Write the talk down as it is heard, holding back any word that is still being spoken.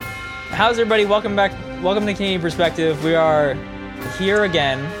How's everybody? Welcome back. Welcome to Canadian Perspective. We are here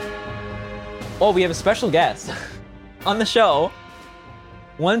again. Oh, we have a special guest on the show.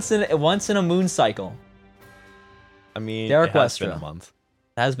 Once in a moon cycle. I mean, Derek it has Westra. been a month.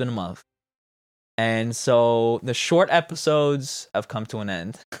 It has been a month. And so the short episodes have come to an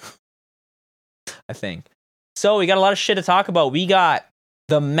end. I think. So we got a lot of shit to talk about. We got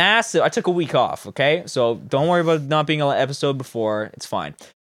the massive... I took a week off, okay? So don't worry about not being an episode before. It's fine.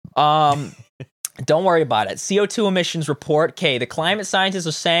 Don't worry about it. CO2 emissions report. Okay, the climate scientists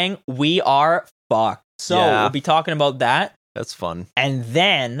are saying we are fucked. So we'll be talking about that. That's fun. And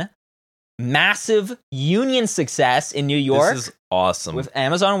then massive union success in New York. This is awesome. With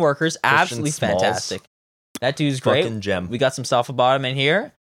Amazon workers. Absolutely Smalls. fantastic. That dude's great. Fucking gem. We got some stuff about him in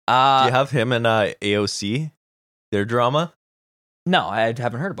here. Do you have him and AOC? Their drama? No, I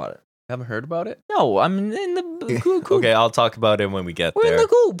haven't heard about it. Haven't heard about it? No, I'm in the coop. Okay, I'll talk about it when we get We're there. in the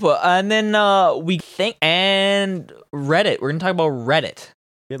coop. And then we think... And Reddit. We're going to talk about Reddit.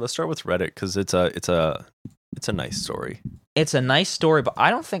 Yeah, let's start with Reddit because it's a nice story. It's a nice story, but I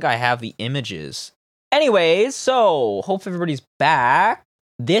don't think I have the images. Anyways, so hope everybody's back.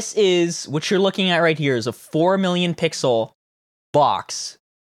 This is what you're looking at right here is a 4 million pixel box.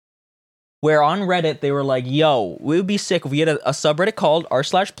 Where on Reddit they were like, "Yo, we would be sick if we had a subreddit called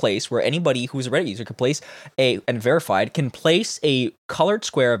r/place where anybody who's a Reddit user can place and verified can place a colored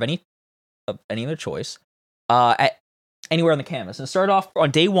square of any of their choice at anywhere on the canvas." And it started off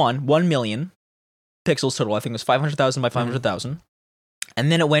on day 1 million pixels total. I think it was 500,000 by 500,000,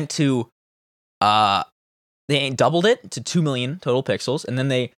 and then it went to they doubled it to 2 million total pixels, and then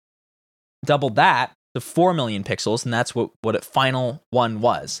they doubled that to 4 million pixels, and that's what it final one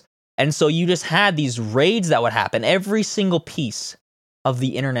was. And so you just had these raids that would happen. Every single piece of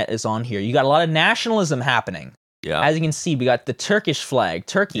the internet is on here. You got a lot of nationalism happening. Yeah. As you can see, we got the Turkish flag,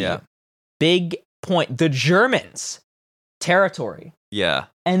 Turkey. Yeah. Big point. The Germans, territory. Yeah.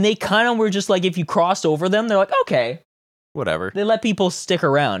 And they kind of were just like, if you crossed over them, they're like, okay. Whatever. They let people stick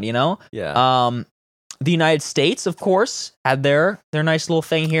around, you know? Yeah. The United States, of course, had their nice little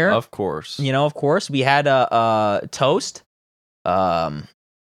thing here. Of course. You know, of course. We had Toast.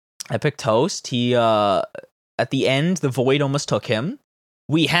 I picked Toast. He, at the end, the void almost took him.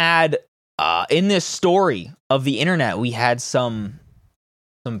 We had, in this story of the internet, we had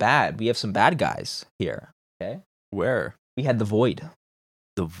we have some bad guys here. Okay. Where? We had the void.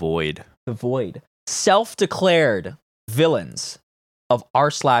 The void. The void. Self-declared villains of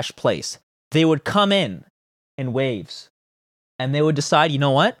r/place. They would come in waves. And they would decide, you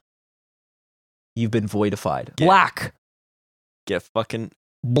know what? You've been voidified. Get fucking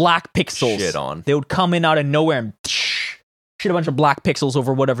Black pixels. shit on. They would come in out of nowhere and shit a bunch of black pixels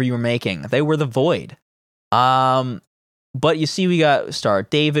over whatever you were making. They were the void. But you see, we got Star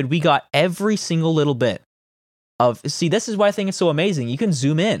David. We got every single little bit of. See, this is why I think it's so amazing. You can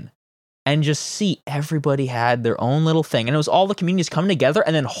zoom in and just see everybody had their own little thing, and it was all the communities coming together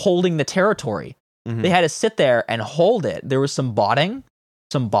and then holding the territory. Mhm. They had to sit there and hold it. There was some botting.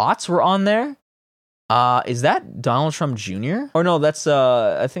 Some bots were on there. Is that Donald Trump Jr.? Or no, that's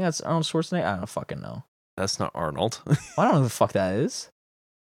I think that's Arnold Schwarzenegger. I don't fucking know. That's not Arnold. I don't know who the fuck that is.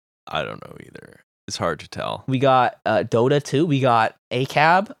 I don't know either. It's hard to tell. We got Dota 2. We got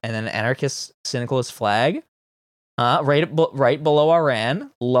ACAB and then Anarchist Syndicalist flag. Right below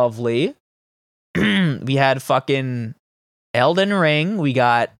Iran. Lovely. We had fucking Elden Ring. We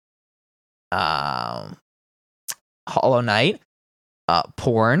got Hollow Knight.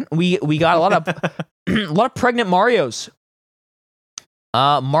 Porn. We got a lot of a lot of pregnant Marios.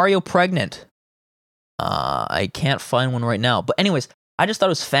 Mario pregnant. I can't find one right now. But anyways, I just thought it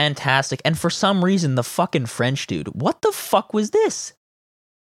was fantastic. And for some reason, the fucking French dude, what the fuck was this?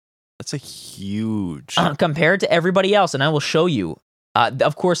 That's a huge... Compared to everybody else, and I will show you.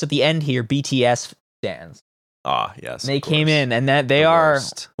 Of course, at the end here, BTS stands. Ah, yes. They came in, and that they are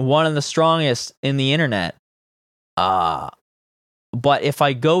worst. one of the strongest in the internet. But if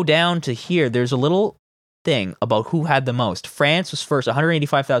I go down to here, there's a little thing about who had the most. France was first,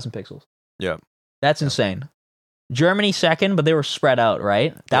 185,000 pixels. Yeah. That's insane. Germany second, but they were spread out,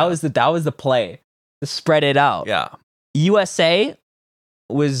 right? That was the play. To spread it out. Yeah. USA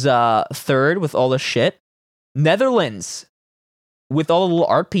was third with all the shit. Netherlands with all the little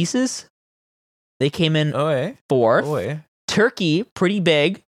art pieces. They came in fourth. Turkey, pretty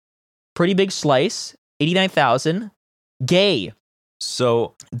big slice, 89,000. Gay.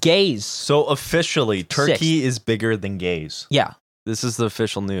 So gays. So officially, Turkey is bigger than gays. Yeah. This is the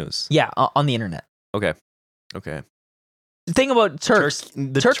official news. Yeah, on the internet. Okay. The thing about Turks,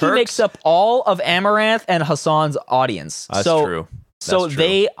 Turkey makes up all of Amaranth and Hassan's audience. That's so true. So true.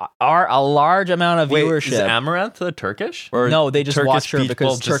 they are a large amount of Wait, viewership. is Amaranth the Turkish? Or No, they just Turkish watch her people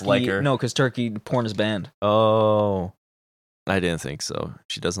because just Turkey. like her? No, because Turkey porn is banned. Oh, I didn't think so.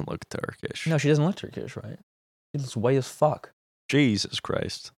 She doesn't look Turkish. No, she doesn't look Turkish, right? She's white as fuck. Jesus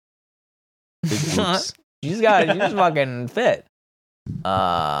Christ. Big boobs. She's fucking fit.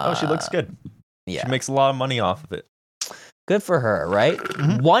 Oh, she looks good. Yeah, She makes a lot of money off of it. good for her, right?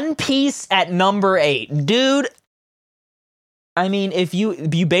 Mhm. One Piece at number 8, dude. I mean, if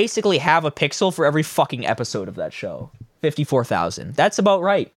you basically have a pixel for every fucking episode of that show, 54,000. That's about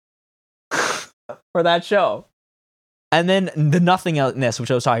right for that show. And then the nothingness, which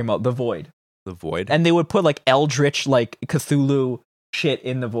I was talking about, the void. The Void. And they would put like Eldritch, like Cthulhu shit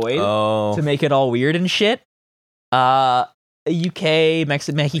in the void to make it all weird and shit. UK,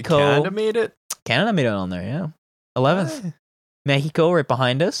 Mexico. Canada made it? Canada made it on there, yeah. 11th. Mexico right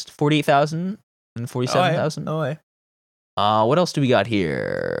behind us, 48,000 and 47,000. Oh, yeah. What else do we got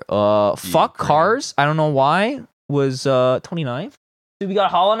here? Fuck Ukraine. Cars. I don't know why. Was 29th. So we got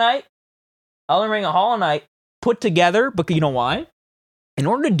Hollow Knight. Elden Ring and Hollow Knight put together, but you know why? In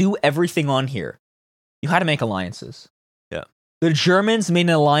order to do everything on here, you had to make alliances. Yeah. The Germans made an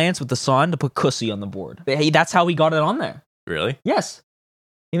alliance with the Sun to put Kussy on the board. That's how we got it on there. Really? Yes.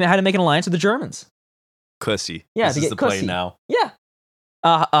 He had to make an alliance with the Germans. Cussy. Yeah, this to is get the play Cussy. now. Yeah.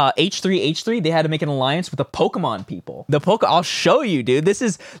 H3, they had to make an alliance with the Pokemon people. I'll show you, dude. This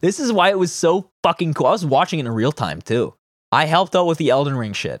is why it was so fucking cool. I was watching it in real time too. I helped out with the Elden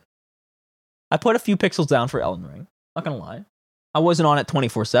Ring shit. I put a few pixels down for Elden Ring. Not gonna lie. I wasn't on it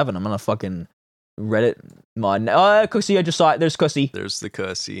 24/7. I'm on a fucking Reddit mod. Kussy, I just saw it. There's Kussy. There's the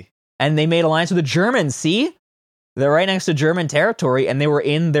Cussy. And they made alliance with the Germans. See? They're right next to German territory, and they were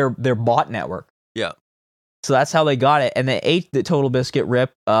in their bot network. Yeah. So that's how they got it. And they ate the Total Biscuit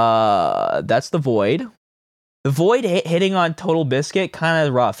rip. That's the Void. The Void hitting on Total Biscuit, kind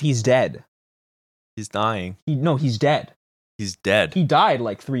of rough. He's dead. He's dying. He's dead. He's dead. He died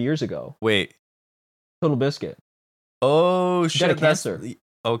like 3 years ago. Wait. Total Biscuit. Oh, He shit. died of cancer.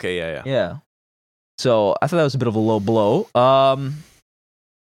 Okay, yeah. Yeah. So I thought that was a bit of a low blow.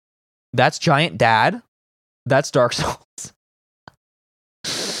 That's Giant Dad. That's Dark Souls.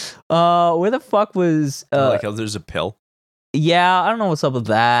 Where the fuck was I like how there's a pill. Yeah, I don't know what's up with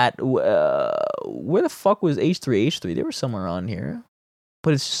that. Where the fuck was H3? They were somewhere on here.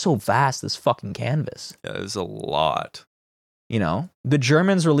 But it's just so vast, this fucking canvas. Yeah, there's a lot. You know? The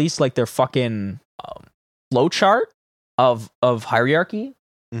Germans released like their fucking flowchart of hierarchy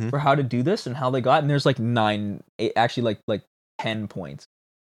for how to do this and how they got, and there's like 10 points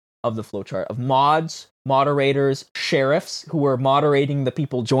of the flowchart of mods, moderators, sheriffs who were moderating the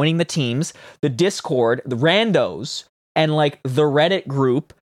people joining the teams, the Discord, the randos, and like the Reddit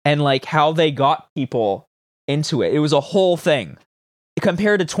group, and like how they got people into it. It was a whole thing.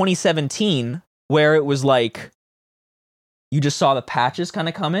 Compared to 2017, where it was like you just saw the patches kind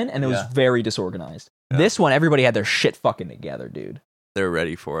of come in, and it was very disorganized. Yeah. This one, everybody had their shit fucking together, dude. They're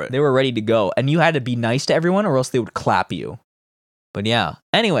ready for it. They were ready to go, and you had to be nice to everyone, or else they would clap you. But yeah.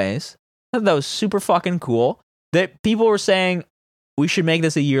 Anyways, I thought that was super fucking cool. That people were saying we should make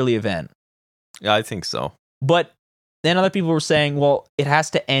this a yearly event. Yeah, I think so. But then other people were saying, well, it has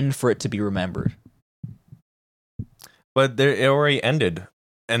to end for it to be remembered. But it already ended,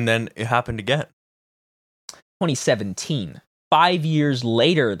 and then it happened again. 2017. 5 years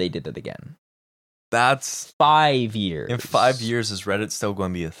later, they did it again. That's 5 years. In 5 years, is Reddit still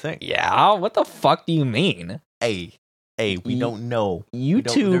going to be a thing? Yeah, what the fuck do you mean? Hey, we don't know.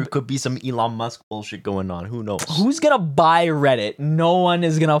 YouTube. There could be some Elon Musk bullshit going on. Who knows? Who's gonna buy Reddit? No one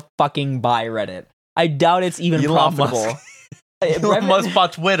is gonna fucking buy Reddit. I doubt it's even Elon profitable. Elon Musk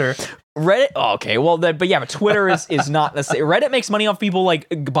bought Twitter. Reddit. Oh, okay, well, but Twitter is not the same. Reddit makes money off people like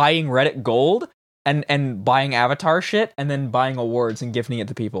buying Reddit Gold and buying avatar shit and then buying awards and gifting it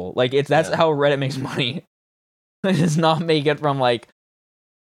to people. Like that's how Reddit makes money. It does not make it from like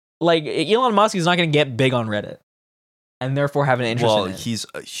Elon Musk is not gonna get big on Reddit and therefore have an interest in it. Well, he's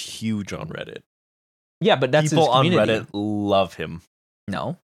huge on Reddit. Yeah, but that's people his on community. Reddit love him.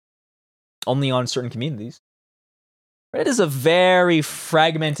 No, only on certain communities. Reddit is a very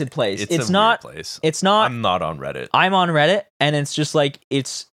fragmented place. It's not. Weird place. It's not. I'm not on Reddit. I'm on Reddit, and it's just like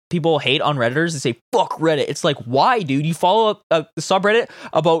people hate on Redditors. They say fuck Reddit. It's like, why, dude? You follow a subreddit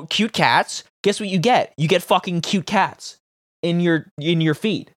about cute cats. Guess what you get? You get fucking cute cats in your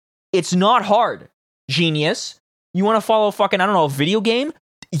feed. It's not hard, genius. You want to follow fucking, I don't know, a video game?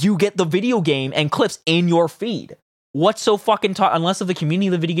 You get the video game and clips in your feed. What's so fucking unless if the community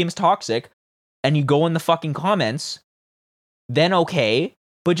of the video game is toxic and you go in the fucking comments, then okay,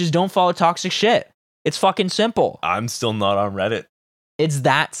 but just don't follow toxic shit. It's fucking simple. I'm still not on Reddit. It's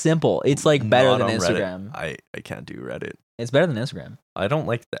that simple. It's like better Not than on Instagram. Reddit. I can't do Reddit. It's better than Instagram. I don't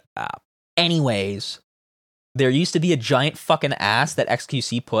like the app. Anyways, there used to be a giant fucking ass that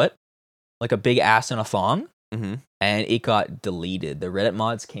XQC put, like a big ass in a thong, Mm-hmm. and it got deleted. The Reddit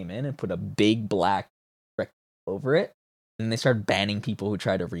mods came in and put a big black brick over it, and they started banning people who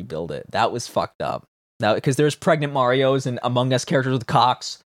tried to rebuild it. That was fucked up. Now, because there's pregnant Marios and Among Us characters with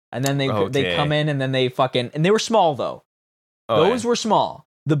cocks, and then they come in and then they fucking, and they were small though. Those were small.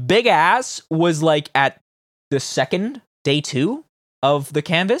 The big ass was like at the second day 2 of the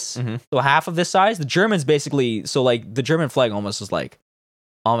canvas, so half of this size. The Germans basically, so like the German flag almost was like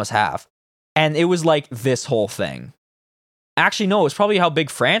almost half, and it was like this whole thing. Actually, no, it was probably how big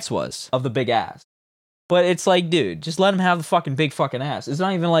France was of the big ass. But it's like, dude, just let him have the fucking big fucking ass. It's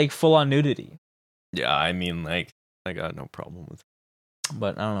not even like full on nudity. Yeah, I mean, like, I got no problem with it.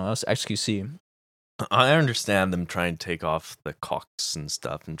 But I don't know, that's XQC. I understand them trying to take off the cocks and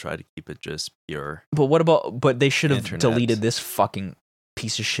stuff and try to keep it just pure. But what about, but they should have Internet. deleted this fucking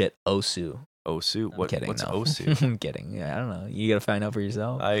piece of shit OSU. OSU? I'm kidding, What's no. OSU? I'm kidding. Yeah, I don't know. You gotta find out for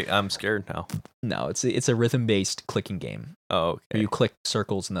yourself. I'm scared now. No, it's a rhythm-based clicking game. Oh, okay. Where you click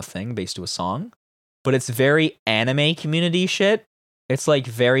circles in the thing based to a song. But it's very anime community shit. It's like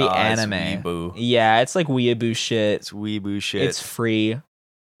very anime. It's weeaboo. Yeah, it's like weeaboo shit. It's weeaboo shit. It's free.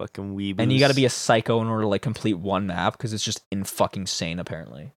 Fucking weeaboo. And you gotta be a psycho in order to like complete one map because it's just in fucking sane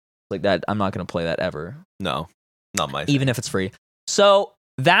apparently. Like that, I'm not gonna play that ever. No, not my thing. Even if it's free. So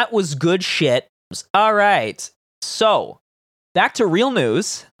that was good shit. All right. So back to real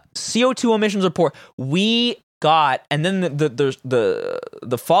news. CO2 emissions report. We got, and then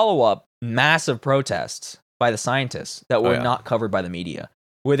the follow up massive protests by the scientists that were not covered by the media,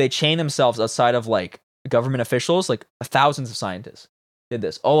 where they chain themselves outside of like government officials, like thousands of scientists did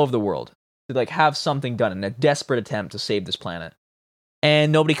this all over the world to like have something done in a desperate attempt to save this planet,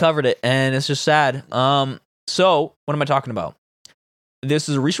 and nobody covered it, and it's just sad. So what am I talking about? This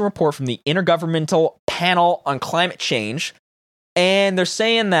is a recent report from the Intergovernmental Panel on Climate Change, and they're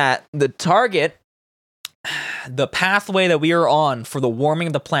saying that the target, the pathway that we are on for the warming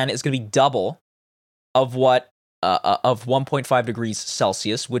of the planet is going to be double of what of 1.5 degrees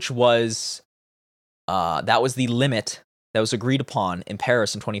Celsius, which was that was the limit that was agreed upon in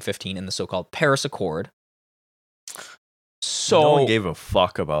Paris in 2015 in the so-called Paris Accord. So no one gave a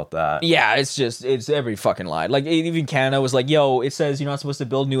fuck about that. Yeah, it's every fucking lie. Like even Canada was like, "Yo, it says you're not supposed to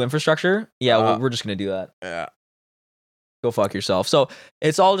build new infrastructure." Yeah, well, we're just gonna do that. Yeah, go fuck yourself. So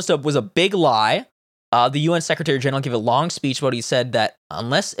it's all just was a big lie. The UN Secretary General gave a long speech about. He said that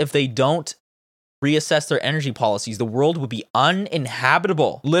if they don't reassess their energy policies, the world would be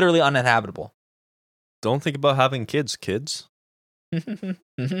uninhabitable, literally uninhabitable. Don't think about having kids. They're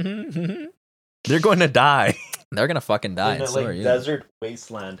going to die. They're going to fucking die. In a desert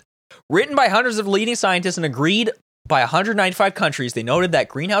wasteland. Written by hundreds of leading scientists and agreed by 195 countries, they noted that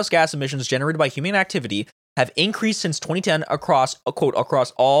greenhouse gas emissions generated by human activity have increased since 2010 across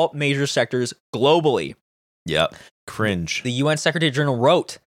all major sectors globally. Yep. Cringe. The UN Secretary General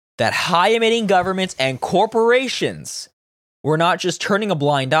wrote that high-emitting governments and corporations were not just turning a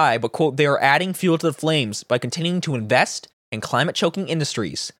blind eye, but, quote, they are adding fuel to the flames by continuing to invest in climate-choking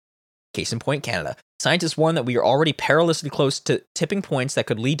industries. Case in point, Canada. Scientists warn that we are already perilously close to tipping points that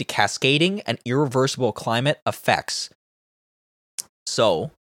could lead to cascading and irreversible climate effects.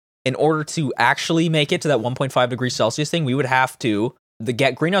 So, in order to actually make it to that 1.5 degrees Celsius thing, we would have to,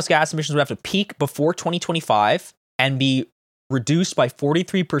 get greenhouse gas emissions would have to peak before 2025 and be reduced by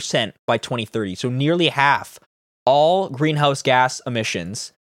 43% by 2030. So nearly half all greenhouse gas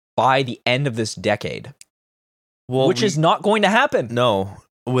emissions by the end of this decade. Well, which is not going to happen. No,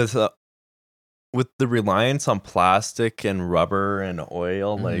 with the reliance on plastic and rubber and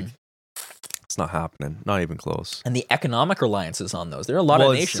oil, like it's not happening. Not even close. And the economic reliances on those. There are a lot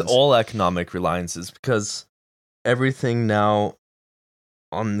of nations. It's all economic reliances because everything now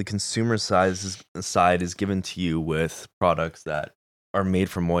on the consumer side is given to you with products that are made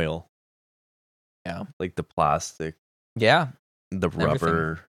from oil. Yeah. Like the plastic. Yeah. The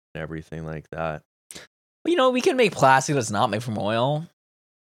rubber, everything like that. You know, we can make plastic that's not made from oil.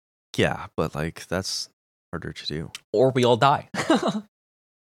 Yeah, but like that's harder to do. Or we all die.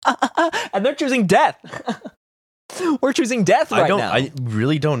 And they're choosing death. We're choosing death right now. I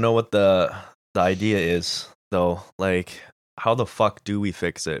really don't know what the idea is, though. Like, how the fuck do we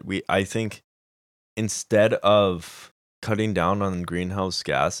fix it? I think instead of cutting down on greenhouse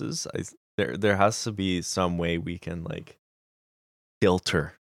gases, there has to be some way we can like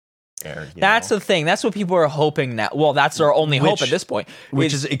filter air. That's the thing. That's what people are hoping now. Well, that's our only hope at this point.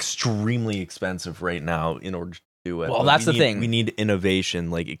 Which is extremely expensive right now in order do it. Well, But that's the need, thing. We need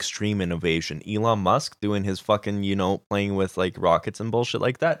innovation, like extreme innovation. Elon Musk doing his fucking, playing with like rockets and bullshit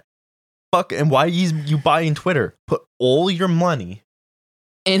like that. Fuck, and why you buying Twitter? Put all your money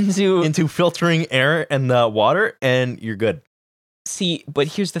into filtering air and the water, and you're good. See, but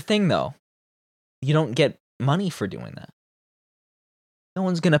here's the thing, though. You don't get money for doing that. No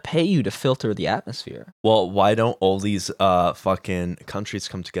one's gonna pay you to filter the atmosphere. Well, why don't all these fucking countries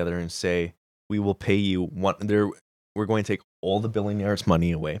come together and say we will pay you we're going to take all the billionaires'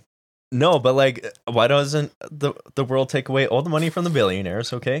 money away? No, but like, why doesn't the world take away all the money from the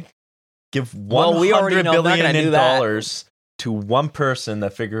billionaires? Okay, give we already $100 know they're not billion gonna do in that. dollars to one person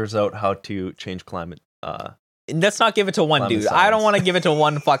that figures out how to change climate. Let's not give it to one Climate dude. science. I don't want to give it to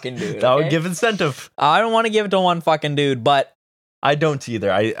one fucking dude. That okay? would give incentive. I don't want to give it to one fucking dude, but I don't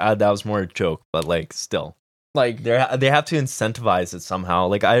either. I that was more a joke, but like still, like they have to incentivize it somehow.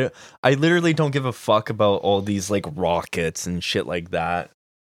 Like I literally don't give a fuck about all these like rockets and shit like that.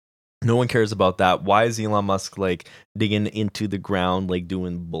 No one cares about that. Why is Elon Musk like digging into the ground, like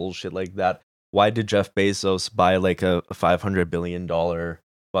doing bullshit like that? Why did Jeff Bezos buy like a $500 billion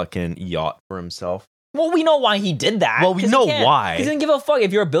fucking yacht for himself? well, we know why he did that. Well, we know why. He doesn't give a fuck.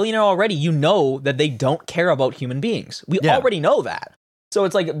 If you're a billionaire already, you know that they don't care about human beings. We already know that. So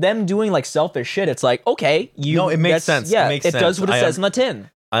it's like them doing like selfish shit. It's like, okay, it makes sense. Yeah, it makes it sense. does what it says on the tin.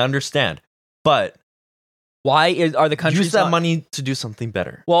 I understand, but Why are the countries use that not- money to do something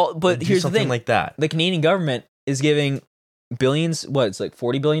better? Well, but Do here's the something thing: like that. the Canadian government is giving billions. What it's like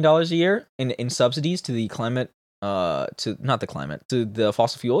 $40 billion a year in subsidies to the climate. To the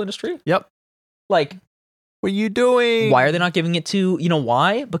fossil fuel industry. Yep. Like, What are you doing? why are they not giving it to? You know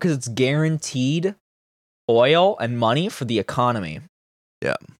why? Because it's guaranteed oil and money for the economy.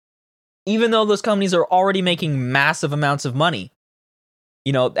 Yeah. Even though those companies are already making massive amounts of money,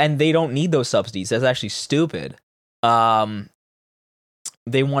 and they don't need those subsidies. That's actually stupid.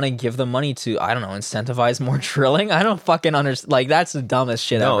 They want to give the money to, I don't know, incentivize more drilling. I don't fucking understand. Like, that's the dumbest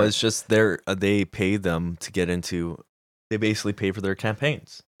shit No, ever. it's just they pay them to get into. They basically pay for their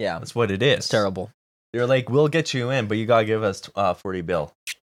campaigns. Yeah, That's what it is. it's terrible. They're like, we'll get you in, but you gotta give us $40 bill.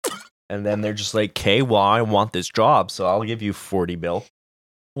 And then they're just like, okay, well, I want this job, so I'll give you $40 bill.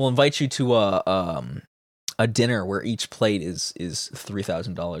 We'll invite you to a dinner where each plate is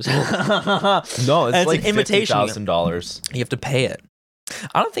 $3,000. No, it's And like an invitation. $50,000. You have to pay it.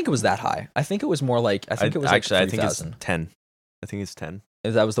 I don't think it was that high. I think it was more like it was actually, like I think it's 3,000. 10. I think it's 10.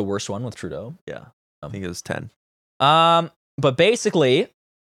 That was the worst one with Trudeau. Yeah, I think it was 10. But basically,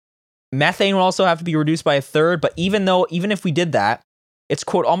 methane will also have to be reduced by a third. But even if we did that, it's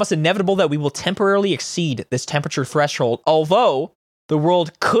quote almost inevitable that we will temporarily exceed this temperature threshold. Although the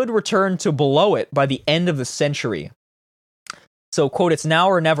world could return to below it by the end of the century. So, quote, it's now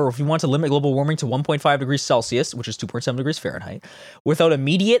or never if we want to limit global warming to 1.5 degrees Celsius, which is 2.7 degrees Fahrenheit, without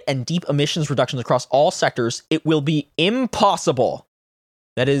immediate and deep emissions reductions across all sectors, it will be impossible.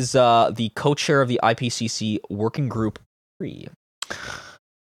 That is the co-chair of the IPCC Working Group 3.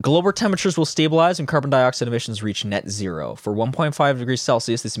 Global temperatures will stabilize and carbon dioxide emissions reach net zero. For 1.5 degrees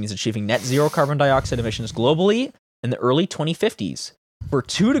Celsius, this means achieving net zero carbon dioxide emissions globally in the early 2050s. For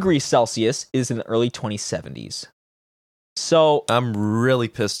 2 degrees Celsius is in the early 2070s. So I'm really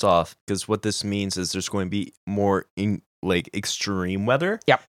pissed off because what this means is there's going to be more extreme weather.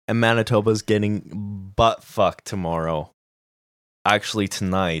 Yep. And Manitoba's getting butt fucked tomorrow. Actually,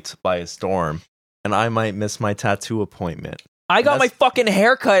 tonight by a storm. And I might miss my tattoo appointment. I got my fucking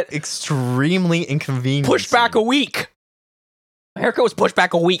haircut Extremely inconvenient. pushed back a week. My haircut was pushed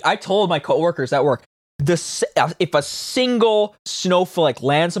back a week. I told my coworkers at work, if a single snowflake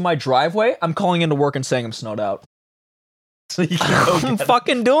lands in my driveway, I'm calling into work and saying I'm snowed out. So you can go I'm get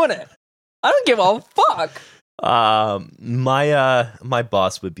fucking doing it. I don't give a fuck. My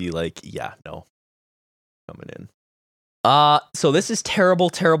boss would be like, yeah, no. Coming in. So this is terrible,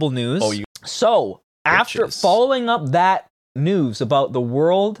 terrible news. So after Bitches. following up that news about the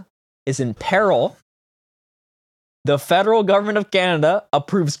world is in peril, the federal government of Canada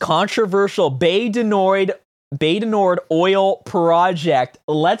approves controversial Bay du Nord oil project.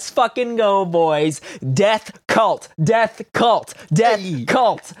 Let's fucking go, boys. Death cult. Hey.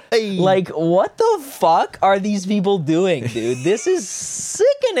 Cult. Hey. Like, what the fuck are these people doing, dude? This is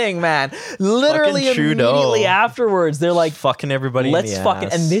sickening, man. Literally Fucking Trudeau. immediately afterwards, they're like, fucking everybody let's in the fucking,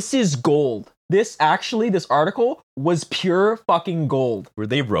 ass. and this is gold. This article was pure fucking gold. Were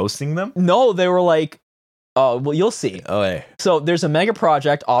they roasting them? No, they were like, oh, well, you'll see. Oh, hey. So there's a mega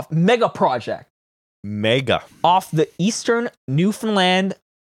project off Mega. Eastern Newfoundland,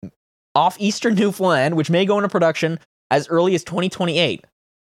 which may go into production as early as 2028.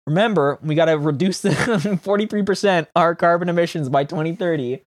 Remember, we got to reduce the 43% our carbon emissions by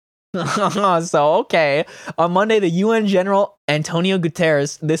 2030. So, okay. On Monday, the UN General Antonio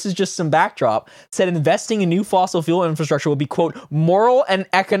Guterres, this is just some backdrop, said investing in new fossil fuel infrastructure will be, quote, moral and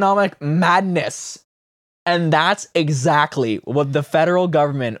economic madness. And that's exactly what the federal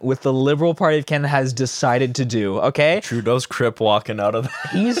government with the Liberal Party of Canada has decided to do, okay? Trudeau's crip walking out of there.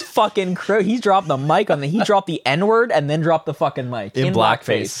 He's fucking he dropped the mic he dropped the N-word and then dropped the fucking mic. In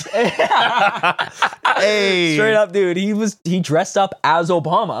blackface. Hey. Straight up, dude. He dressed up as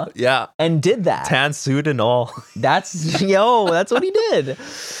Obama. Yeah. And did that. Tan suit and all. That's what he did.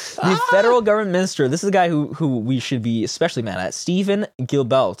 The federal government minister, this is a guy who we should be especially mad at, Stephen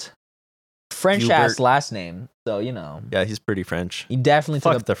Guilbeault. French-ass last name, so you know. Yeah, he's pretty French. He definitely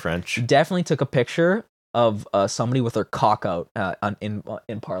Fuck the French. He definitely took a picture of somebody with their cock out in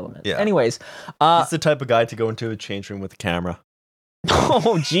Parliament. Yeah. Anyways, he's the type of guy to go into a change room with a camera.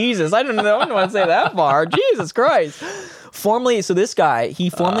 Oh Jesus! I don't want to say that far. Jesus Christ! So this guy,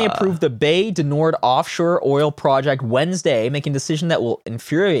 he formally approved the Bay du Nord offshore oil project Wednesday, making a decision that will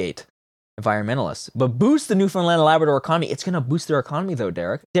infuriate environmentalists, but boost the Newfoundland and Labrador economy. It's going to boost their economy, though,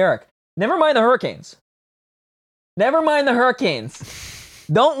 Derek. Never mind the hurricanes.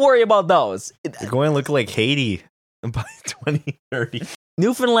 Don't worry about those. They're going to look like Haiti by 2030.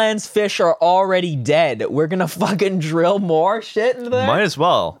 Newfoundland's fish are already dead. We're going to fucking drill more shit into there? Might as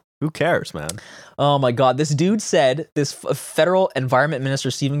well. Who cares, man? Oh my God. This dude said, this federal environment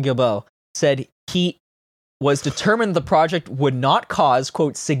minister, Stephen Guilbeault, said he was determined the project would not cause,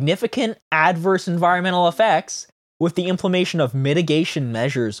 quote, significant adverse environmental effects with the implementation of mitigation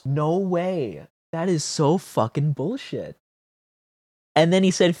measures. No way. That is so fucking bullshit. And then he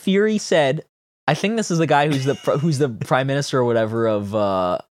said, Fury said, I think this is the guy who's the prime minister or whatever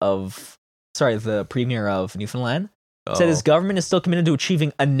the premier of Newfoundland, said his government is still committed to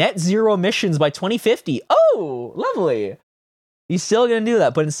achieving a net zero emissions by 2050. Oh, lovely. He's still going to do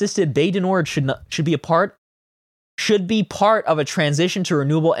that, but insisted Bay du Nord should be part of a transition to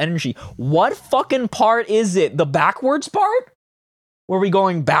renewable energy. What fucking part is it? The backwards part? Were we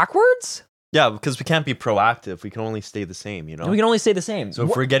going backwards? Yeah, because we can't be proactive. We can only stay the same, you know? We can only stay the same. So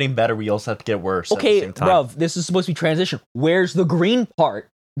if we're getting better, we also have to get worse okay, at the same time. Bruv, this is supposed to be transition. Where's the green part?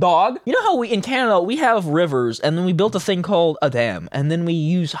 Dog? You know how in Canada, we have rivers, and then we built a thing called a dam, and then we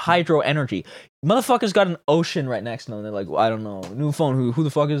use hydro energy. Motherfuckers got an ocean right next to them. They're like, well, I don't know. New phone, who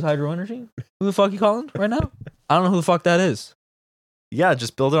the fuck is hydro energy? Who the fuck you calling right now? I don't know who the fuck that is. Yeah,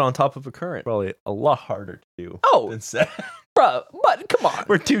 just build it on top of a current. Probably a lot harder to do. Oh, bro, but come on.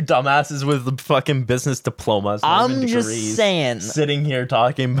 We're two dumbasses with the fucking business diplomas. I'm just saying. Sitting here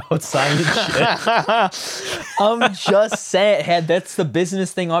talking about science shit. I'm just saying. Hey, that's the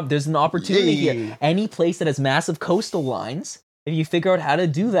business thing. There's an opportunity here. Any place that has massive coastal lines, if you figure out how to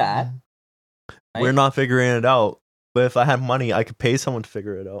do that. Right? We're not figuring it out. But if I had money, I could pay someone to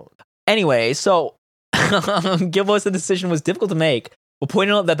figure it out. Anyway, so Guilbeault's the decision was difficult to make. We'll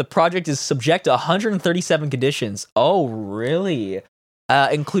point out that the project is subject to 137 conditions. Oh, really?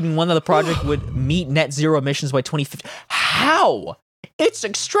 Including one that the project would meet net zero emissions by 2050. How? It's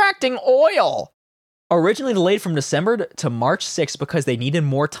extracting oil! Originally delayed from December to March 6th because they needed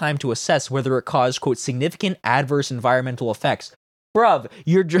more time to assess whether it caused, quote, significant adverse environmental effects. Bruv,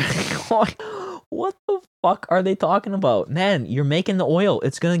 you're what the fuck are they talking about? Man, you're making the oil.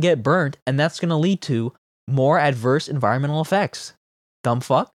 It's going to get burnt, and that's going to lead to more adverse environmental effects. Dumb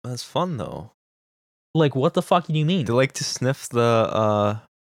fuck. That's fun though. Like, what the fuck do you mean? They like to sniff the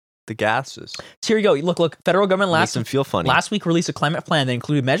gases. So here you go. Look. Federal government Makes them feel funny. Last week released a climate plan that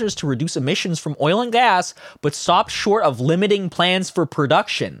included measures to reduce emissions from oil and gas, but stopped short of limiting plans for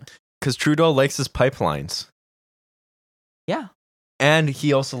production. Because Trudeau likes his pipelines. Yeah. And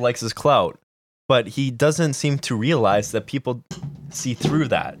he also likes his clout. But he doesn't seem to realize that people see through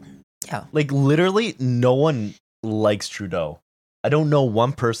that. Yeah. Like, literally, no one likes Trudeau. I don't know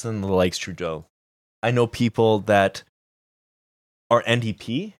one person that likes Trudeau. I know people that are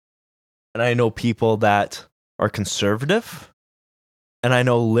NDP, and I know people that are conservative, and I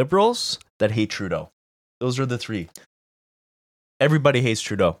know liberals that hate Trudeau. Those are the three. Everybody hates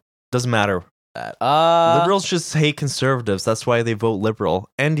Trudeau. Doesn't matter. Liberals just hate conservatives. That's why they vote liberal.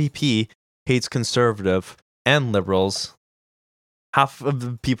 NDP hates conservative and liberals. Half of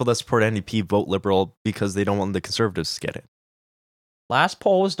the people that support NDP vote liberal because they don't want the conservatives to get it. Last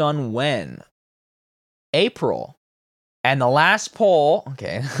poll was done when? April. And the last poll,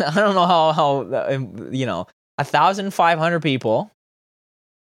 okay, I don't know how 1,500 people.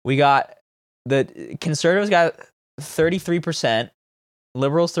 We got, the conservatives got 33%,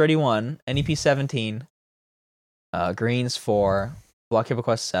 liberals 31%, NEP 17%, Greens 4%, Bloc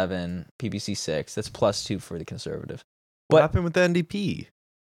Québécois 7, PPC 6. That's +2 for the Conservative. What But- happened with the NDP?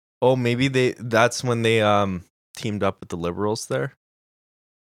 Oh, maybe that's when they teamed up with the Liberals there.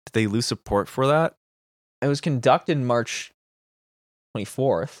 Did they lose support for that? It was conducted March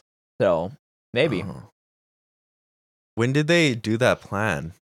 24th. So maybe. Oh. When did they do that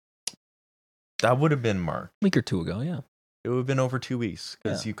plan? That would have been March. A week or two ago, yeah. It would have been over 2 weeks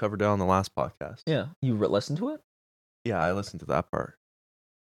because you covered it on the last podcast. Yeah. You listened to it? Yeah, I listened to that part.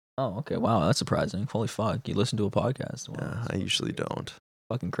 Oh, okay. Wow, that's surprising. Holy fuck. You listen to a podcast. Wow, Yeah, I usually don't.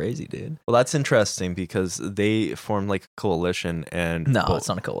 fucking crazy, dude. Well, that's interesting because they formed like a coalition and... No, it's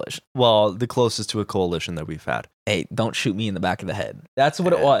not a coalition. Well, the closest to a coalition that we've had. Hey, don't shoot me in the back of the head. That's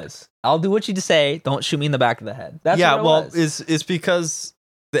what it was. I'll do what you say. Don't shoot me in the back of the head. That's what it was. It's because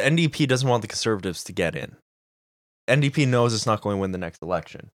the NDP doesn't want the Conservatives to get in. NDP knows it's not going to win the next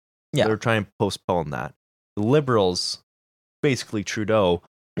election. Yeah. They're trying to postpone that. The Liberals, basically Trudeau,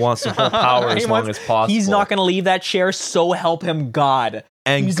 wants to hold power as long as possible. He's not going to leave that chair, so help him God.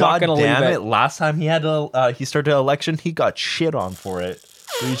 And he's not God gonna damn leave it, last time he started an election, he got shit on for it.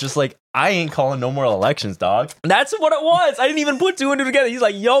 So he's just like, I ain't calling no more elections, dog. That's what it was. I didn't even put two and two together. He's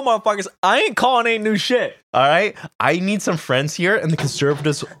like, yo, motherfuckers, I ain't calling ain't new shit. All right? I need some friends here, and the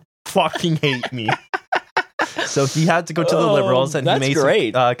Conservatives fucking hate me. So he had to go to the Liberals, and he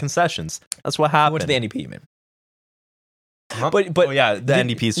made some concessions. That's what happened. Went to the NDP, man. Huh? But oh yeah, the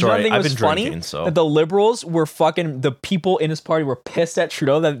NDP story. I've been drinking, so that the Liberals were fucking, the people in his party were pissed at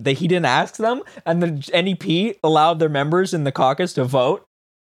Trudeau that he didn't ask them, and the NDP allowed their members in the caucus to vote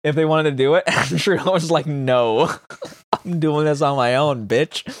if they wanted to do it. And Trudeau was like, "No, I'm doing this on my own,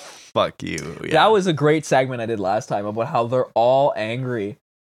 bitch." Fuck you. Yeah. That was a great segment I did last time about how they're all angry.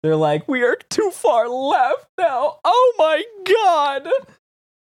 They're like, "We are too far left now." Oh my god.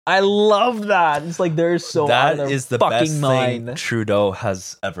 I love that. It's like they're so that out of their is the fucking best mind. thing Trudeau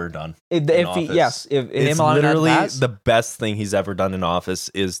has ever done. If it's literally the best thing he's ever done in office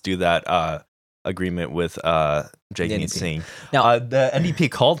is do that agreement with Jagmeet Singh. Now, the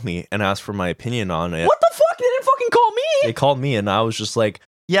NDP called me and asked for my opinion on it. What the fuck? They didn't fucking call me. They called me and I was just like,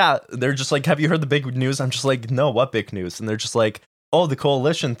 yeah. They're just like, have you heard the big news? I'm just like, no, what big news? And they're just like, oh, the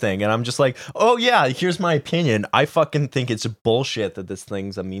coalition thing. And I'm just like, oh yeah, here's my opinion. I fucking think it's bullshit that this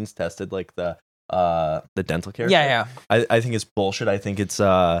thing's a means tested, like the dental care. Yeah. I think it's bullshit. I think it's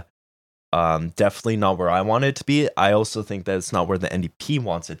definitely not where I want it to be. I also think that it's not where the NDP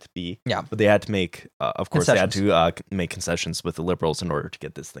wants it to be. Yeah. But they had to make, of course, they had to make concessions with the Liberals in order to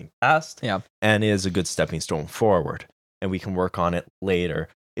get this thing passed. Yeah. And it is a good stepping stone forward. And we can work on it later.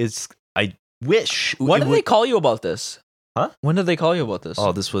 I wish. When did they call you about this? Huh? When did they call you about this?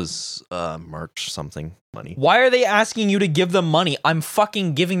 Oh, this was March something money. Why are they asking you to give them money? I'm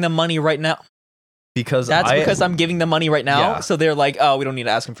fucking giving them money right now. Because because I'm giving them money right now. Yeah. So they're like, oh, we don't need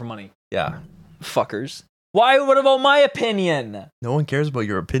to ask them for money. Yeah. Fuckers. Why? What about my opinion? No one cares about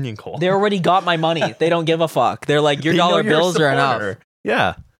your opinion, Cole. They already got my money. They don't give a fuck. They're like, your dollar bills are enough.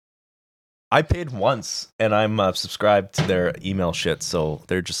 Yeah. I paid once, and I'm subscribed to their email shit, so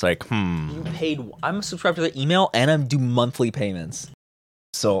they're just like, You paid. I'm subscribed to their email, and I do monthly payments.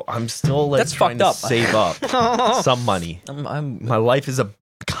 So I'm still like That's trying fucked to up. save up some money. I'm My life is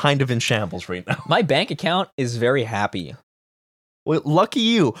kind of in shambles right now. My bank account is very happy. Well, lucky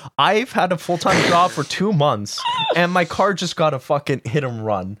you. I've had a full-time job for 2 months, and my car just got a fucking hit and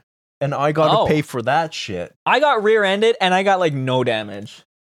run, and I got to pay for that shit. I got rear-ended, and I got like no damage.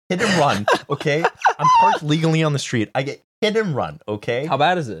 Hit and run, okay? I'm parked legally on the street. I get hit and run, okay? How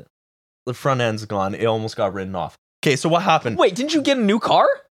bad is it? The front end's gone. It almost got written off. Okay, so what happened? Wait, didn't you get a new car?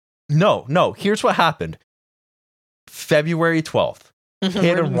 No. Here's what happened. February 12th.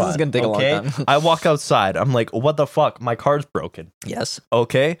 Hit and run. This is gonna take a long time. I walk outside. I'm like, what the fuck? My car's broken. Yes.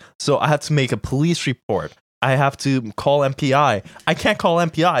 Okay, so I have to make a police report. I have to call MPI. I can't call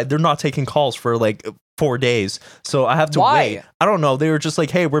MPI. They're not taking calls for like 4 days. So I have to wait. I don't know. They were just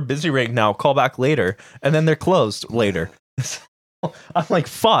like, hey, we're busy right now. Call back later. And then they're closed later. I'm like,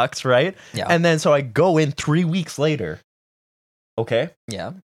 fucked, right? Yeah. And then so I go in 3 weeks later. Okay.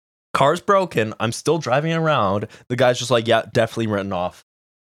 Yeah. Car's broken. I'm still driving around. The guy's just like, yeah, definitely written off.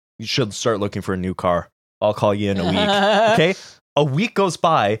 You should start looking for a new car. I'll call you in a week. Okay. A week goes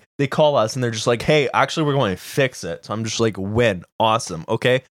by. They call us and they're just like, hey, actually, we're going to fix it. So I'm just like, when? Awesome.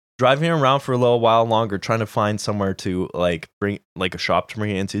 Okay. Driving around for a little while longer, trying to find somewhere to like bring like a shop to bring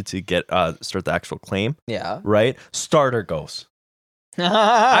it into to get start the actual claim. Yeah. Right. Starter goes.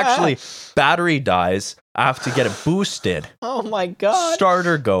 Actually, battery dies. I have to get it boosted. Oh my god.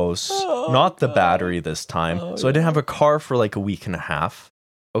 Starter goes. Not the battery this time. So I didn't have a car for like a week and a half.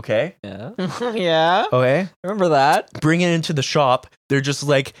 Okay. Yeah. Yeah. Okay. Remember that? Bring it into the shop. They're just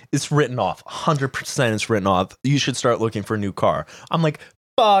like, it's written off. 100% it's written off. You should start looking for a new car. I'm like,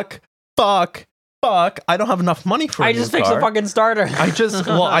 fuck. I don't have enough money for a new car. I just fixed the fucking starter.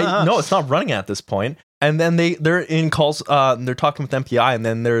 I know it's not running at this point. And then they're in calls, they're talking with MPI, and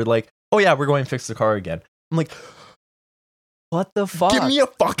then they're like, oh yeah, we're going to fix the car again. I'm like, what the fuck? give me a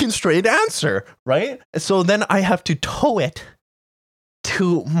fucking straight answer, right? So then I have to tow it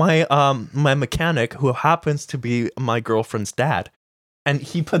to my my mechanic, who happens to be my girlfriend's dad. And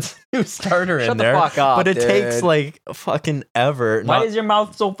he puts a new starter in there. Shut the fuck up, but it dude. takes like fucking ever. Why is your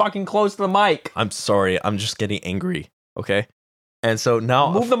mouth so fucking close to the mic? I'm sorry. I'm just getting angry. Okay. And so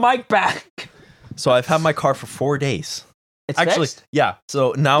now Move the mic back. So I've had my car for 4 days. It's Actually, fixed? yeah.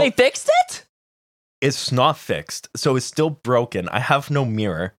 So now They fixed it? it's not fixed. So it's still broken. I have no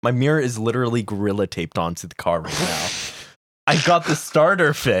mirror. My mirror is literally gorilla taped onto the car right now. I got the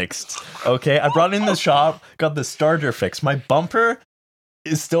starter fixed. Okay. I brought it in the shop, got the starter fixed. My bumper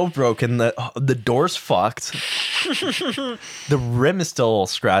is still broken. The door's fucked. The rim is still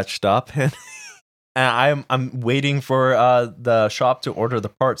scratched up. And I'm waiting for the shop to order the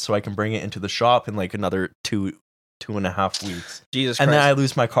parts so I can bring it into the shop in like another 2.5 weeks. Jesus Christ. And then I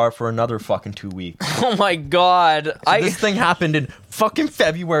lose my car for another fucking 2 weeks. Oh my god. So this thing happened in fucking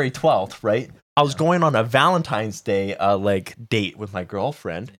February 12th, right? I was going on a Valentine's Day like date with my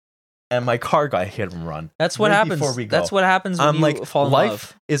girlfriend, and my car got hit and run. That's what right happens. before we go. That's what happens when I'm you like, fall in life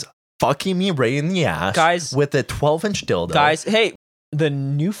love. is fucking me right in the ass, Guys- with a 12-inch dildo. Guys, hey, the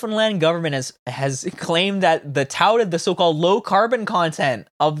Newfoundland government has claimed that the so-called low carbon content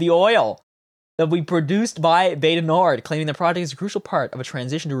of the oil that we produced by Beta Nord, claiming the product is a crucial part of a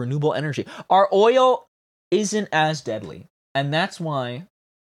transition to renewable energy. Our oil isn't as deadly, and that's why.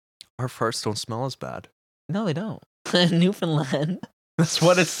 Our farts don't smell as bad. No, they don't. Newfoundland. That's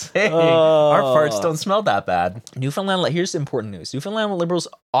what it's saying. Oh. Our farts don't smell that bad. Newfoundland. Here's important news. Newfoundland Liberals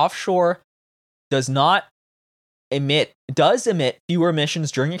offshore does emit fewer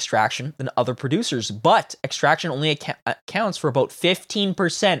emissions during extraction than other producers, but extraction only accounts for about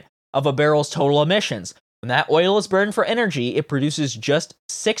 15% of a barrel's total emissions. When that oil is burned for energy, it produces just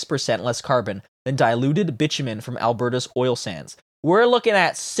 6% less carbon than diluted bitumen from Alberta's oil sands. We're looking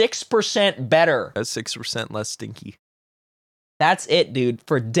at 6% better. That's 6% less stinky. That's it, dude.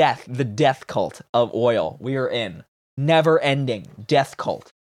 For death, the death cult of oil. We are in. Never ending death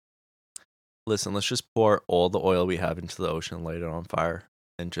cult. Listen, let's just pour all the oil we have into the ocean and light it on fire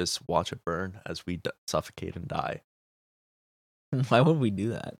and just watch it burn as we suffocate and die. Why would we do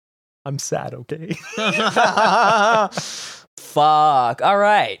that? I'm sad, okay? Fuck. All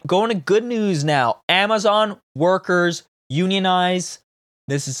right. Going to good news now. Amazon workers unionize.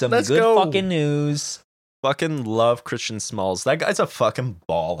 This is some Let's good go. fucking news. Fucking love Christian Smalls. That guy's a fucking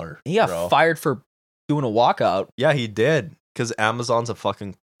baller. He got bro. fired for doing a walkout. Yeah, he did. Because Amazon's a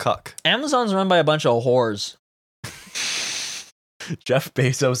fucking cuck. Amazon's run by a bunch of whores. Jeff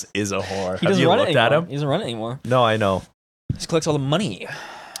Bezos is a whore. He Have doesn't you run it looked at anymore. him? He doesn't run it anymore. No, I know. He just collects all the money.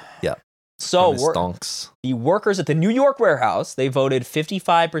 Yeah. So stonks. the workers at the New York warehouse, they voted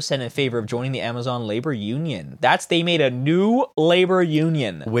 55% in favor of joining the Amazon labor union. They made a new labor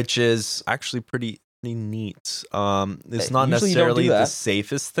union. Which is actually pretty neat. It's not Usually you don't necessarily do the that.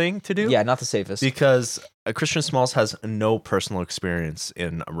 safest thing to do. Yeah, not the safest. Because Christian Smalls has no personal experience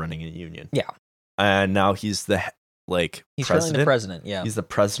in running a union. Yeah. And now he's the He's currently president. the president, yeah. He's the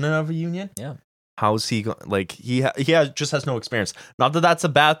president of a union. Yeah. How's he just has no experience. Not that that's a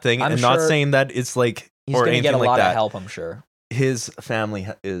bad thing, I'm and not sure saying that it's like He's or going to anything get a like lot that. of help, I'm sure. His family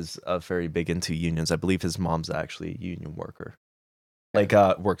is very big into unions. I believe his mom's actually a union worker.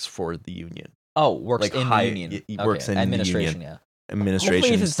 Works for the union. Oh, works Like in high- the union. he works in the administration, union. yeah. Administration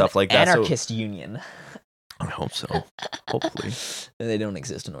Hopefully and it's stuff an like that. So Anarchist union. I hope so. Hopefully. They don't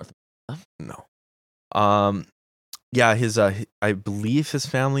exist in North No. Yeah, his I believe his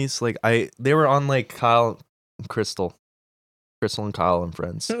family's they were on Kyle and Crystal and Kyle and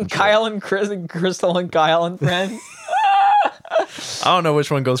Friends. and shit. Kyle and Crystal and Kyle and friends. I don't know which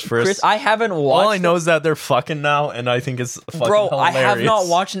one goes first. Chris, I haven't watched. All I know is that they're fucking now, and I think it's fucking Bro, hilarious. I have not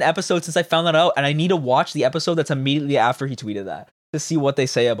watched an episode since I found that out, and I need to watch the episode that's immediately after he tweeted that to see what they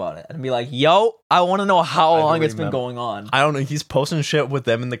say about it and be like, "Yo, I want to know how I don't long it's been remember. going on." I don't know. He's posting shit with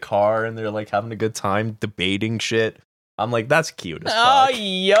them in the car, and they're having a good time debating shit. I'm like, that's cute as Oh, fuck.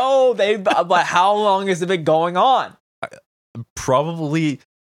 yo, but how long has it been going on? Probably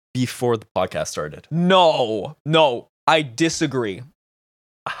before the podcast started. No, I disagree.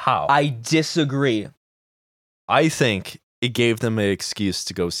 How? I disagree. I think it gave them an excuse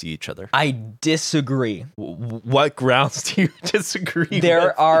to go see each other. I disagree. What grounds do you disagree There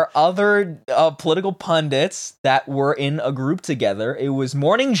with? are other political pundits that were in a group together. It was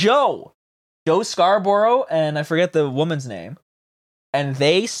Morning Joe Scarborough, and I forget the woman's name. And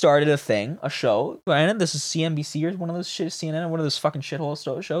they started a show. Granted, this is CNBC or one of those CNN, one of those fucking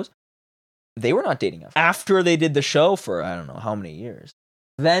shithole shows. They were not dating after they did the show for I don't know how many years.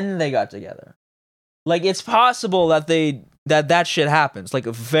 Then they got together. Like, it's possible that that shit happens. Like,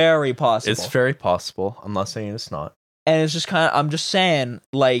 very possible. It's very possible. I'm not saying it's not. And it's just kind of, I'm just saying,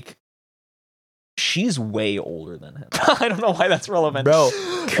 like, she's way older than him. I don't know why that's relevant. Bro,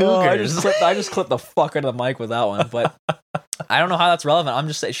 I just clipped the fuck out of the mic with that one, but I don't know how that's relevant. I'm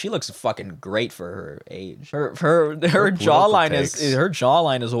just saying she looks fucking great for her age. Her jawline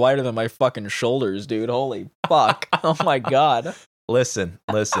is wider than my fucking shoulders, dude. Holy fuck. Oh my god. Listen.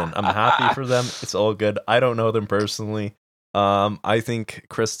 I'm happy for them. It's all good. I don't know them personally. I think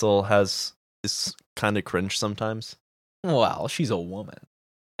Crystal is kind of cringe sometimes. Well, she's a woman.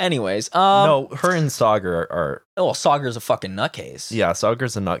 Anyways, no, her and Sagar are. Oh, Sagar's a fucking nutcase. Yeah,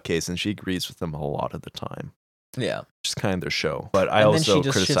 Sagar's a nutcase, and she agrees with them a lot of the time. Yeah, just kind of their show. But I also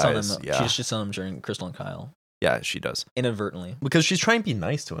criticize. She just shits on him during Crystal and Kyle. Yeah, she does inadvertently because she's trying to be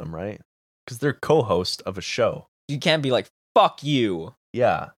nice to him, right? Because they're co-host of a show. You can't be like, "Fuck you."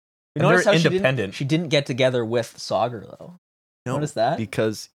 Yeah, you notice how independent. She didn't get together with Sagar though. No, notice that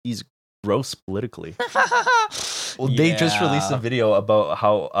because he's gross politically. Well, they just released a video about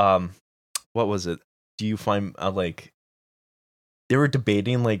how what was it? Do you find like they were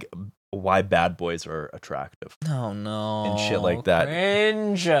debating like why bad boys are attractive? Oh no, and shit like that.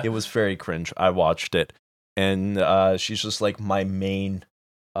 Cringe. It was very cringe. I watched it, and she's just like, my main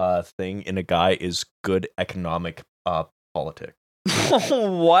thing in a guy is good economic politics.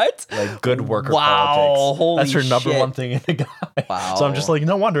 What? Like good worker politics. Holy That's her number shit. one thing in a guy. Wow. So I'm just like,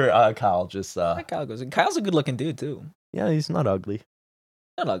 no wonder Kyle just. Kyle's a good looking dude too. Yeah, he's not ugly.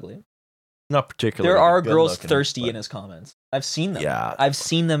 Not ugly. Not particularly. There are girls thirsty in his comments. I've seen them. Yeah, I've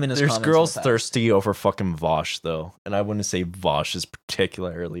seen them in his comments. There's girls thirsty over fucking Vosh though, and I wouldn't say Vosh is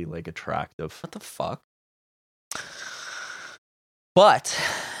particularly like attractive. What the fuck? But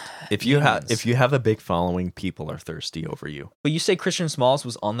if you have a big following, people are thirsty over you. But you say Christian Smalls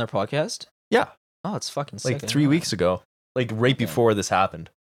was on their podcast? Yeah. Oh, it's fucking sick. Like 3 weeks ago, like right before this happened.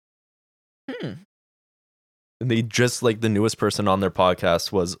 And they just like the newest person on their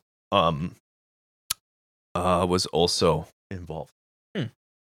podcast was also involved.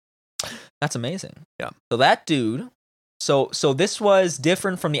 That's amazing. Yeah. So that dude. So this was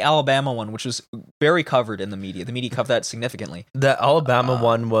different from the Alabama one, which was very covered in the media. The media covered that significantly. The Alabama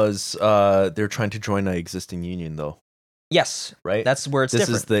one was they're trying to join an existing union though. Yes. Right? That's where it's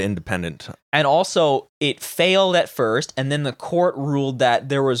different. This is the independent. And also, it failed at first, and then the court ruled that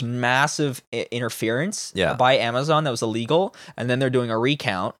there was massive interference by Amazon that was illegal, and then they're doing a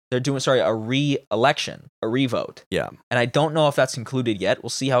recount. They're doing, a re-election, a revote. Yeah. And I don't know if that's concluded yet. We'll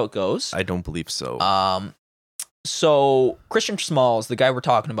see how it goes. I don't believe so. So Christian Smalls, the guy we're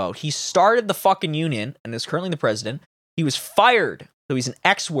talking about, he started the fucking union and is currently the president. He was fired, so he's an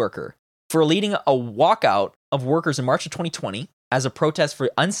ex-worker, for leading a walkout of workers in March of 2020 as a protest for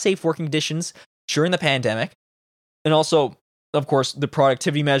unsafe working conditions during the pandemic. And also, of course, the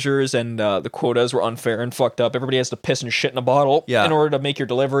productivity measures and the quotas were unfair and fucked up. Everybody has to piss and shit in a bottle in order to make your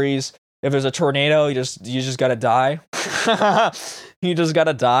deliveries. If there's a tornado, you just gotta die. You just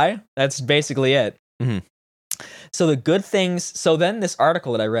gotta die. That's basically it. Mm-hmm. So the good things. So then this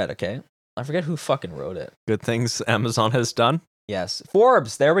article that I read, okay, I forget who fucking wrote it. Good things Amazon has done. Yes,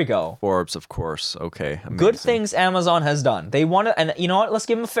 Forbes. There we go. Forbes, of course. Okay. Amazing. Good things Amazon has done. They want to, and you know what? Let's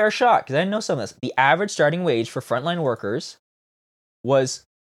give them a fair shot because I know some of this. The average starting wage for frontline workers was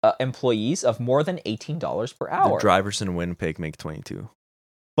employees of more than $18 per hour. The drivers in Winnipeg make 22.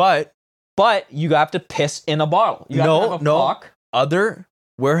 But you have to piss in a bottle. You have to have a puck. Other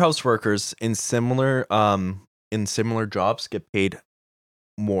warehouse workers in similar jobs get paid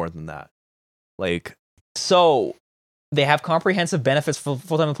more than that. Like, so they have comprehensive benefits for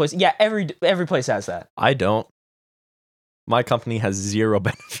full-time employees. Yeah, every place has that. I don't. My company has zero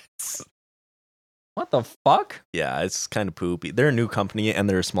benefits. What the fuck? Yeah, it's kind of poopy. They're a new company and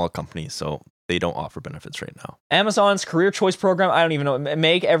they're a small company, so they don't offer benefits right now. Amazon's career choice program, I don't even know.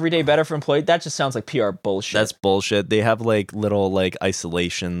 Make every day better for employees. That just sounds like PR bullshit. That's bullshit. They have like little like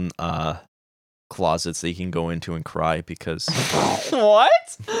isolation closets that you can go into and cry because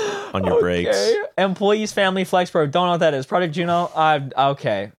what? On your breaks. Employees Family Flex Program. Don't know what that is. Project Juno.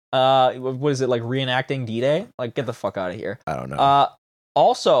 Okay. What is it, like reenacting D-Day? Like, get the fuck out of here. I don't know.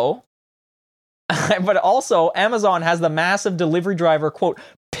 Also, But also, Amazon has the massive delivery driver, quote,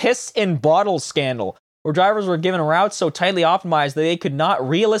 piss in bottles scandal, where drivers were given routes so tightly optimized that they could not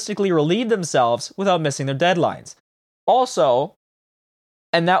realistically relieve themselves without missing their deadlines. Also,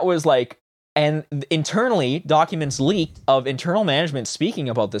 and that was like, and internally, documents leaked of internal management speaking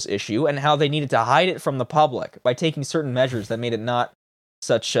about this issue and how they needed to hide it from the public by taking certain measures that made it not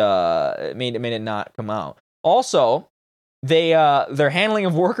made it not come out. Also, their handling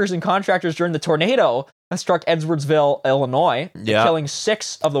of workers and contractors during the tornado that struck Edwardsville, Illinois, killing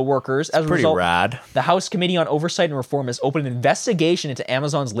 6 of the workers. As a result, rad. The House Committee on Oversight and Reform has opened an investigation into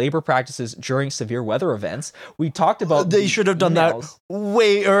Amazon's labor practices during severe weather events. We talked about they should have done that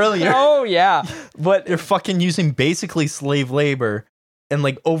way earlier. Oh yeah, but they're fucking using basically slave labor and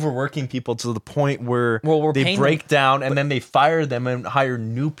like overworking people to the point where they break down and then they fire them and hire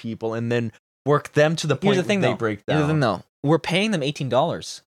new people and then work them to the point where they break down. Here's the thing, though. We're paying them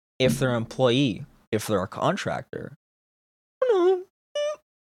 $18 if they're an employee. If they're a contractor, no,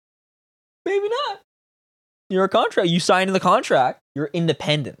 maybe not. You're a contract. You signed the contract. You're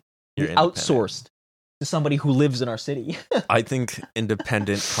independent. You're outsourced to somebody who lives in our city. I think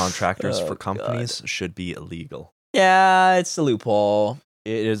independent contractors for companies should be illegal. Yeah, it's a loophole.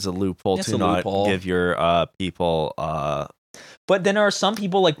 It is a loophole to not give your people. But then there are some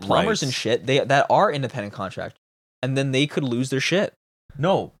people like plumbers and shit that are independent contractors, and then they could lose their shit.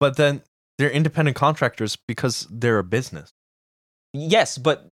 No, but then they're independent contractors because they're a business. Yes,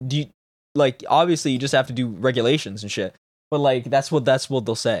 but obviously you just have to do regulations and shit. But like that's what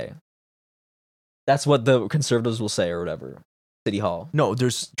they'll say. That's what the conservatives will say or whatever. City Hall. No,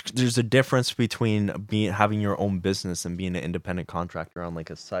 there's a difference between having your own business and being an independent contractor on like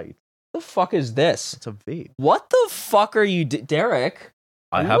a site. What the fuck is this? It's a vape. What the fuck are you, Derek?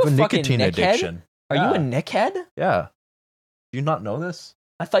 I have a nicotine addiction. Are you a nickhead? Yeah. Do you not know this?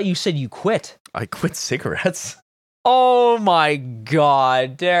 I thought you said you quit. I quit cigarettes. Oh my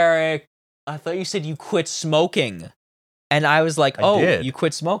god, Derek. I thought you said you quit smoking. And I was like, you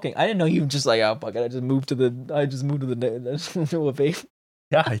quit smoking. I didn't know you just like, oh fuck it, I just moved to a vape.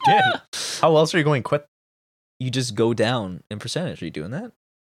 Yeah, I did. How else are you going to quit? You just go down in percentage. Are you doing that?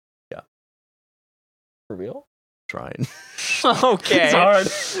 Yeah. For real? Trying. Okay. It's hard.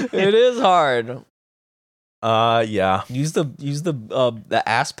 It is hard. Yeah. Use the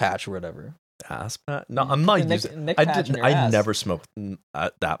ass patch or whatever. Ass patch? No, I'm not using. I never smoked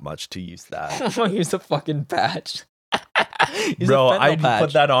that much to use that. Use the fucking patch. Bro, I'd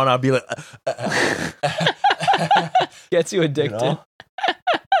put that on. I'd be like, gets you addicted. You know?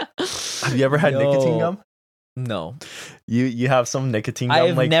 Have you ever had nicotine gum? No. You have some nicotine gum,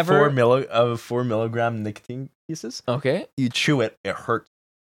 I've like never... 4 milligram nicotine pieces. Okay. You chew it. It hurts.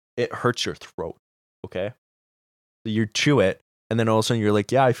 It hurts your throat. Okay. So you chew it, and then all of a sudden you're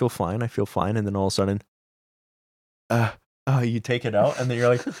like, yeah, I feel fine. And then all of a sudden, you take it out, and then you're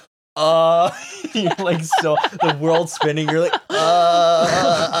like, you're like, so the world's spinning. You're like, what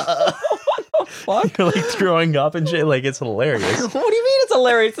the fuck? You're like throwing up and shit. Like, it's hilarious. What do you mean it's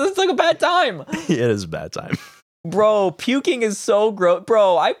hilarious? It's like a bad time. It is a bad time. Bro, puking is so gross.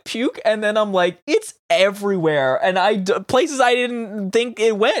 Bro, I puke and then I'm like, it's everywhere. And places I didn't think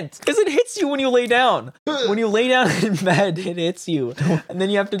it went. Because it hits you when you lay down. When you lay down in bed, it hits you. And then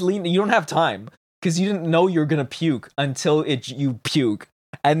you have to lean. You don't have time. Because you didn't know you're going to puke until you puke.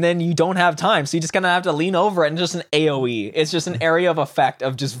 And then you don't have time. So you just kind of have to lean over it and just an AoE. It's just an area of effect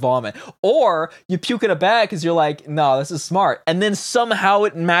of just vomit. Or you puke in a bag because you're like, no, this is smart. And then somehow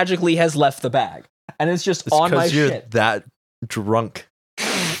it magically has left the bag. And it's just on my shit. Because you're that drunk.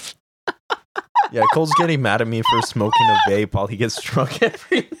 Yeah, Cole's getting mad at me for smoking a vape while he gets drunk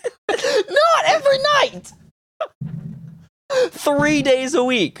every Not every night! 3 days a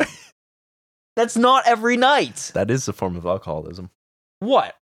week. That's not every night. That is a form of alcoholism.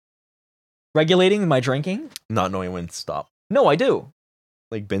 What? Regulating my drinking? Not knowing when to stop. No, I do.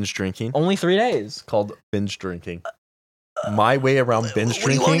 Like binge drinking? Only 3 days. It's called binge drinking. My way around binge drinking. What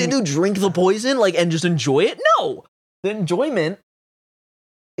do you want to do? Drink the poison? And just enjoy it? No! The enjoyment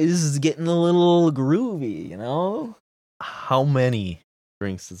is getting a little groovy, you know? How many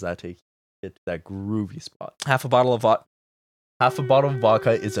drinks does that take to get to that groovy spot? Half a bottle of vodka. Half a bottle of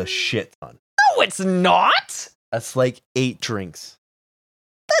vodka is a shit ton. No, it's not! That's like 8 drinks.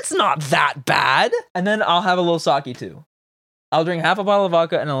 That's not that bad. And then I'll have a little sake too. I'll drink half a bottle of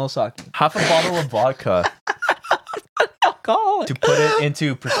vodka and a little sake. Half a bottle of vodka. Alcoholic. To put it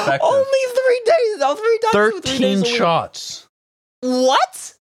into perspective. Only 3 days. 3 times 13 shots.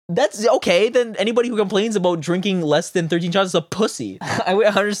 What? That's okay. Then anybody who complains about drinking less than 13 shots is a pussy. I weigh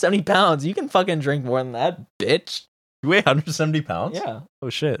 170 pounds. You can fucking drink more than that, bitch. You weigh 170 pounds? Yeah. Oh,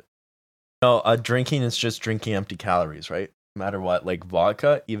 shit. No, drinking is just drinking empty calories, right? No matter what. Like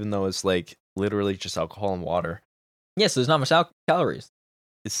vodka, even though it's like literally just alcohol and water, Yes, there's not much calories.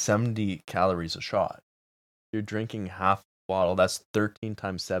 it's 70 calories a shot. You're drinking half a bottle. That's 13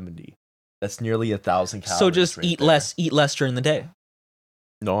 times 70. That's nearly 1,000 calories. So just right eat there. less. Eat less during the day.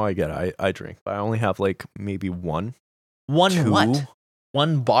 No, I get it. I drink, but I only have like maybe one. One two. what?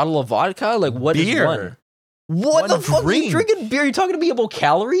 One bottle of vodka? Like what is Beer. one? What One the fuck are you drink. drinking beer? You talking to me about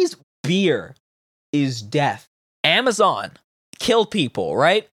calories? Beer is death. Amazon killed people,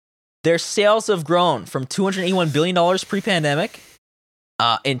 right? Their sales have grown from $281 billion pre-pandemic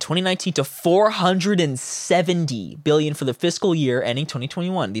in 2019 to $470 billion for the fiscal year ending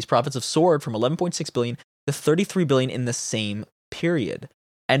 2021. These profits have soared from $11.6 billion to $33 billion in the same period.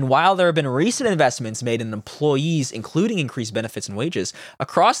 And while there have been recent investments made in employees, including increased benefits and wages,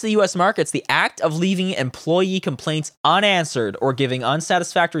 across the U.S. markets, the act of leaving employee complaints unanswered or giving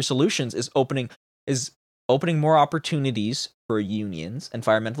unsatisfactory solutions is opening more opportunities for unions,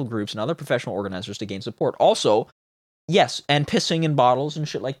 environmental groups, and other professional organizers to gain support. Also, yes, and pissing in bottles and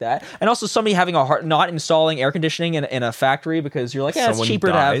shit like that. And also somebody having a heart, not installing air conditioning in a factory because you're like, yeah, it's Someone cheaper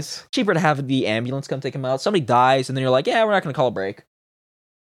dies. to have the ambulance come take them out. Somebody dies, and then you're like, yeah, we're not going to call a break.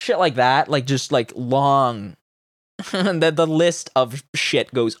 Shit like that, like just like long. the list of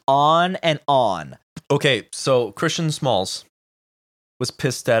shit goes on and on. Okay, so Christian Smalls was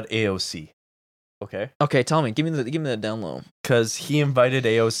pissed at AOC. Okay, Tell me, give me the down low. because he invited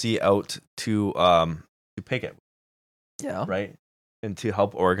AOC out to picket, Yeah, right, and to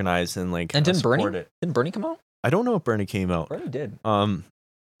help organize and like and didn't support it. Bernie come out? I don't know if Bernie came out. Bernie did.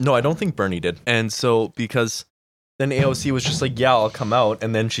 No, I don't think Bernie did. And so because then AOC was just like, yeah, I'll come out,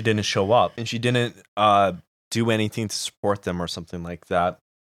 and then she didn't show up, and she didn't do anything to support them or something like that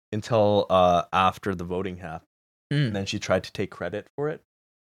until after the voting happened. And then she tried to take credit for it,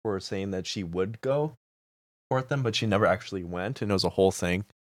 for saying that she would go support them, but she never actually went, and it was a whole thing.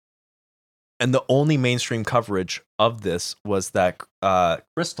 And the only mainstream coverage of this was that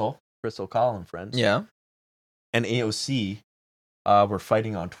Crystal Collin friends, Yeah. and AOC were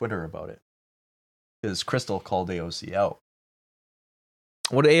fighting on Twitter about it. Because Crystal called AOC out.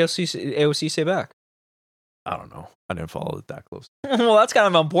 What did AOC say back? I don't know. I didn't follow it that close. Well, that's kind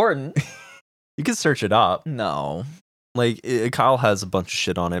of important. You can search it up. No. Like, Kyle has a bunch of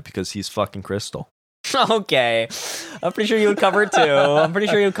shit on it because he's fucking Crystal. Okay. I'm pretty sure you would cover it too. I'm pretty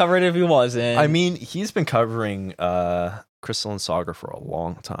sure you would cover it if he wasn't. I mean, he's been covering Crystal and Sagar for a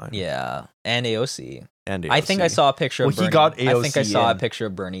long time. Yeah. And AOC. And AOC. I think I saw a picture of Bernie. He got AOC I think I saw a in. picture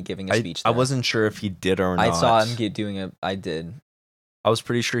of Bernie giving a speech. I wasn't sure if he did or not. I saw him doing it. I did. I was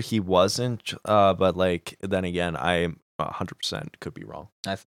pretty sure he wasn't, but like, then again, I 100% could be wrong.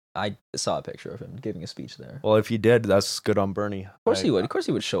 I saw a picture of him giving a speech there. Well, if he did, that's good on Bernie. Of course he would. Of course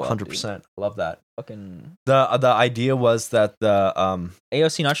he would show up. 100%. Love that. Fucking The idea was that the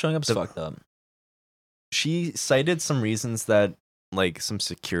AOC not showing up is fucked up. she cited some reasons that, like, some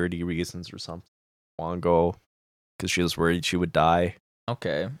security reasons or something long ago, because she was worried she would die.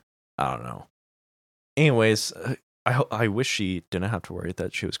 Okay. I don't know. Anyways, I wish she didn't have to worry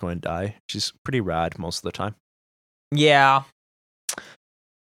that she was going to die. She's pretty rad most of the time. Yeah.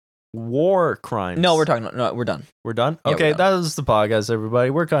 War crimes. No, we're done. We're done? Yeah, Okay, we're done. that was the podcast, everybody.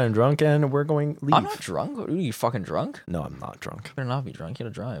 We're kind of drunk and we're going leave. I'm not drunk. Are you fucking drunk? No, I'm not drunk. You better not be drunk. You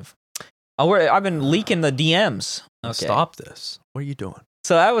gotta drive. Oh, I've been leaking the DMs. Okay. Stop this. What are you doing?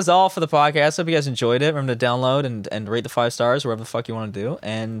 So that was all for the podcast. Hope you guys enjoyed it. Remember to download and rate the 5 stars wherever the fuck you want to do.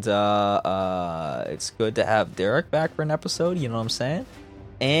 And it's good to have Derek back for an episode. You know what I'm saying?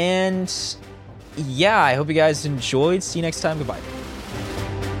 And yeah, I hope you guys enjoyed. See you next time. Goodbye.